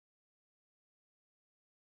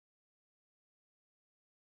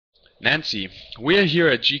Nancy, we are here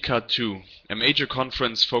at GCARD2, a major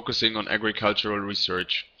conference focusing on agricultural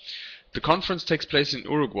research. The conference takes place in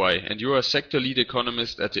Uruguay, and you are a sector lead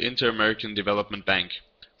economist at the Inter-American Development Bank.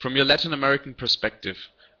 From your Latin American perspective,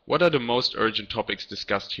 what are the most urgent topics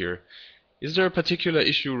discussed here? Is there a particular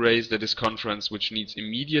issue raised at this conference which needs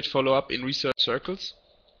immediate follow-up in research circles?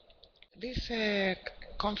 This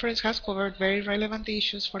conference has covered very relevant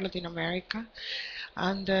issues for Latin America,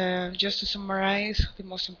 and just to summarize the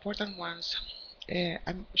most important ones,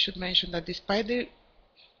 I should mention that despite the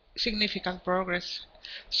significant progress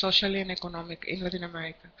socially and economic in Latin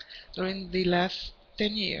America during the last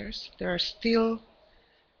 10 years, there are still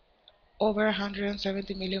over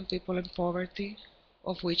 170 million people in poverty,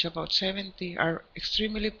 of which about 70 are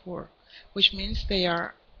extremely poor, which means they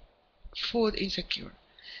are food insecure.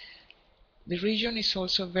 The region is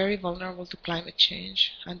also very vulnerable to climate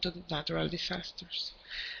change and to natural disasters.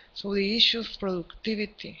 So the issue of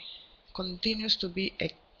productivity continues to be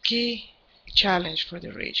a key challenge for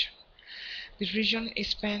the region. The region is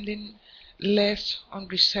spending less on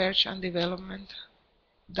research and development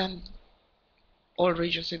than all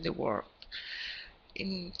regions in the world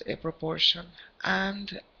in a proportion,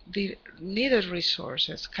 and the needed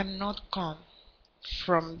resources cannot come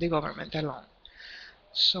from the government alone.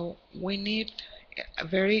 So we need a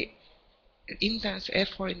very intense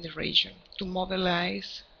effort in the region to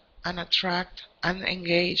mobilize and attract and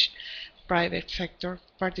engage private sector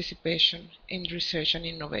participation in research and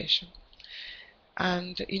innovation,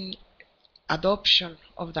 and in adoption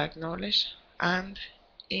of that knowledge, and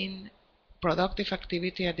in productive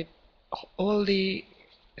activity at all the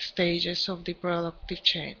stages of the productive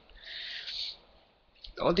chain.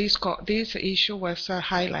 This issue was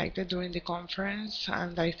highlighted during the conference,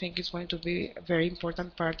 and I think it's going to be a very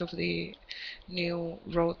important part of the new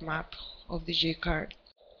roadmap of the GCARD.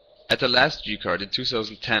 At the last GCARD in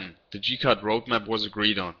 2010, the GCARD RoadMap was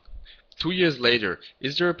agreed on. 2 years later,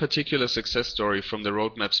 is there a particular success story from the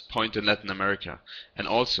roadmap's point in Latin America? And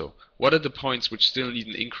also, what are the points which still need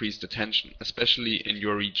an increased attention, especially in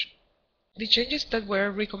your region? The changes that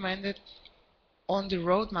were recommended on the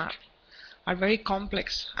roadmap are very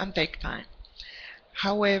complex and take time.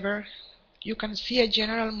 However, you can see a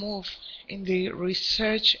general move in the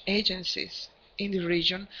research agencies in the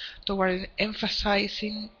region toward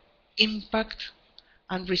emphasizing impact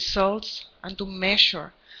and results, and to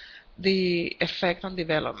measure the effect on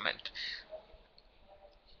development,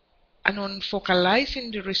 and on focalizing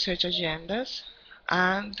the research agendas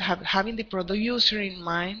and having the producer in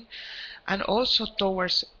mind, and also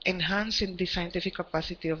towards enhancing the scientific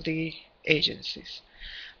capacity of the agencies.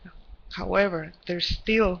 However, there's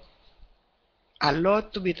still a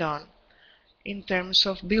lot to be done in terms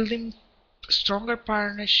of building stronger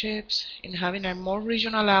partnerships, in having a more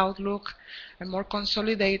regional outlook, a more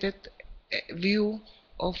consolidated view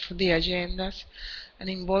of the agendas, and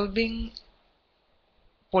involving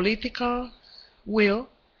political will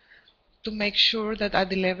to make sure that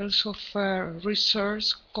at the levels of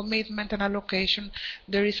resource, commitment and allocation,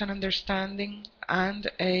 there is an understanding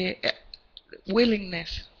and a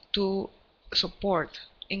willingness to support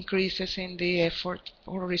increases in the effort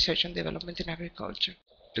for research and development in agriculture.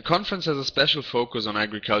 The conference has a special focus on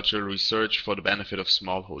agricultural research for the benefit of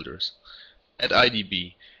smallholders. At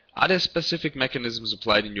IDB, are there specific mechanisms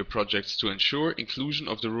applied in your projects to ensure inclusion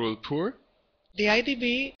of the rural poor? The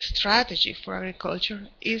IDB strategy for agriculture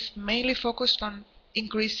is mainly focused on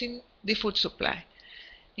increasing the food supply,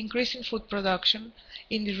 increasing food production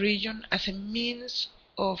in the region as a means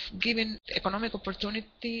of giving economic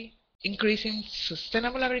opportunity, increasing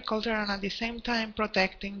sustainable agriculture, and at the same time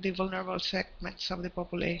protecting the vulnerable segments of the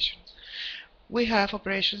population. We have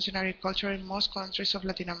operations in agriculture in most countries of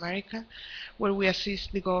Latin America, where we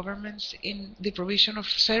assist the governments in the provision of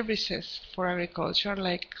services for agriculture,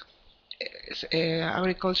 like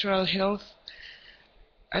agricultural health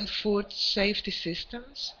and food safety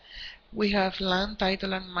systems. We have land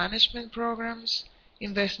title and management programs,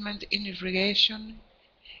 investment in irrigation,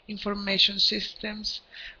 information systems,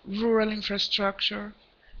 rural infrastructure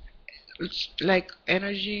like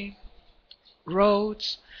energy,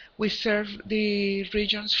 roads. We serve the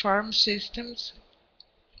region's farm systems,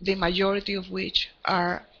 the majority of which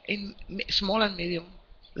are in small and medium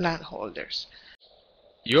landholders.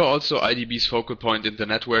 You are also IDB's focal point in the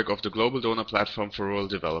network of the Global Donor Platform for Rural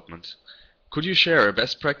Development. Could you share a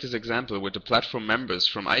best practice example with the platform members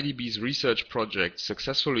from IDB's research projects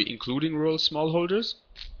successfully including rural smallholders?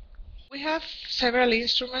 We have several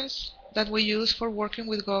instruments that we use for working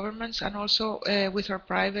with governments and also with our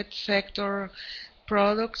private sector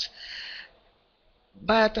products.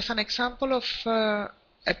 But as an example of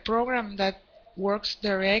a program that works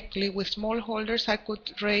directly with smallholders. I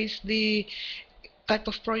could raise the type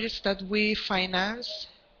of projects that we finance.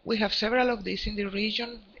 We have several of these in the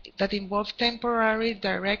region that involve temporary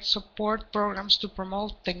direct support programs to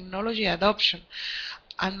promote technology adoption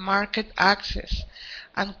and market access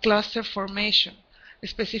and cluster formation,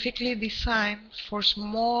 specifically designed for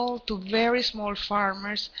small to very small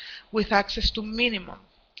farmers with access to minimum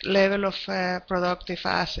level of productive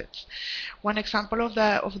assets. One example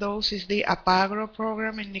of those is the Apagro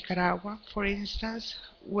program in Nicaragua, for instance,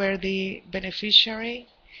 where the beneficiary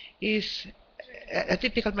is a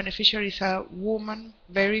typical beneficiary is a woman,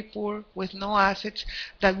 very poor, with no assets,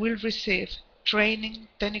 that will receive training,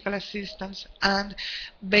 technical assistance, and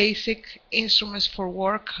basic instruments for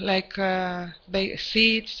work like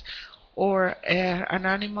seeds or an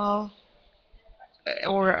animal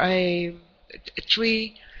or a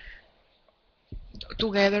tree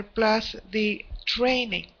together, plus the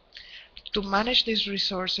training to manage these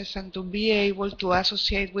resources and to be able to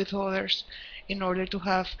associate with others in order to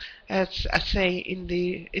have a say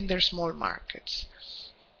in their small markets.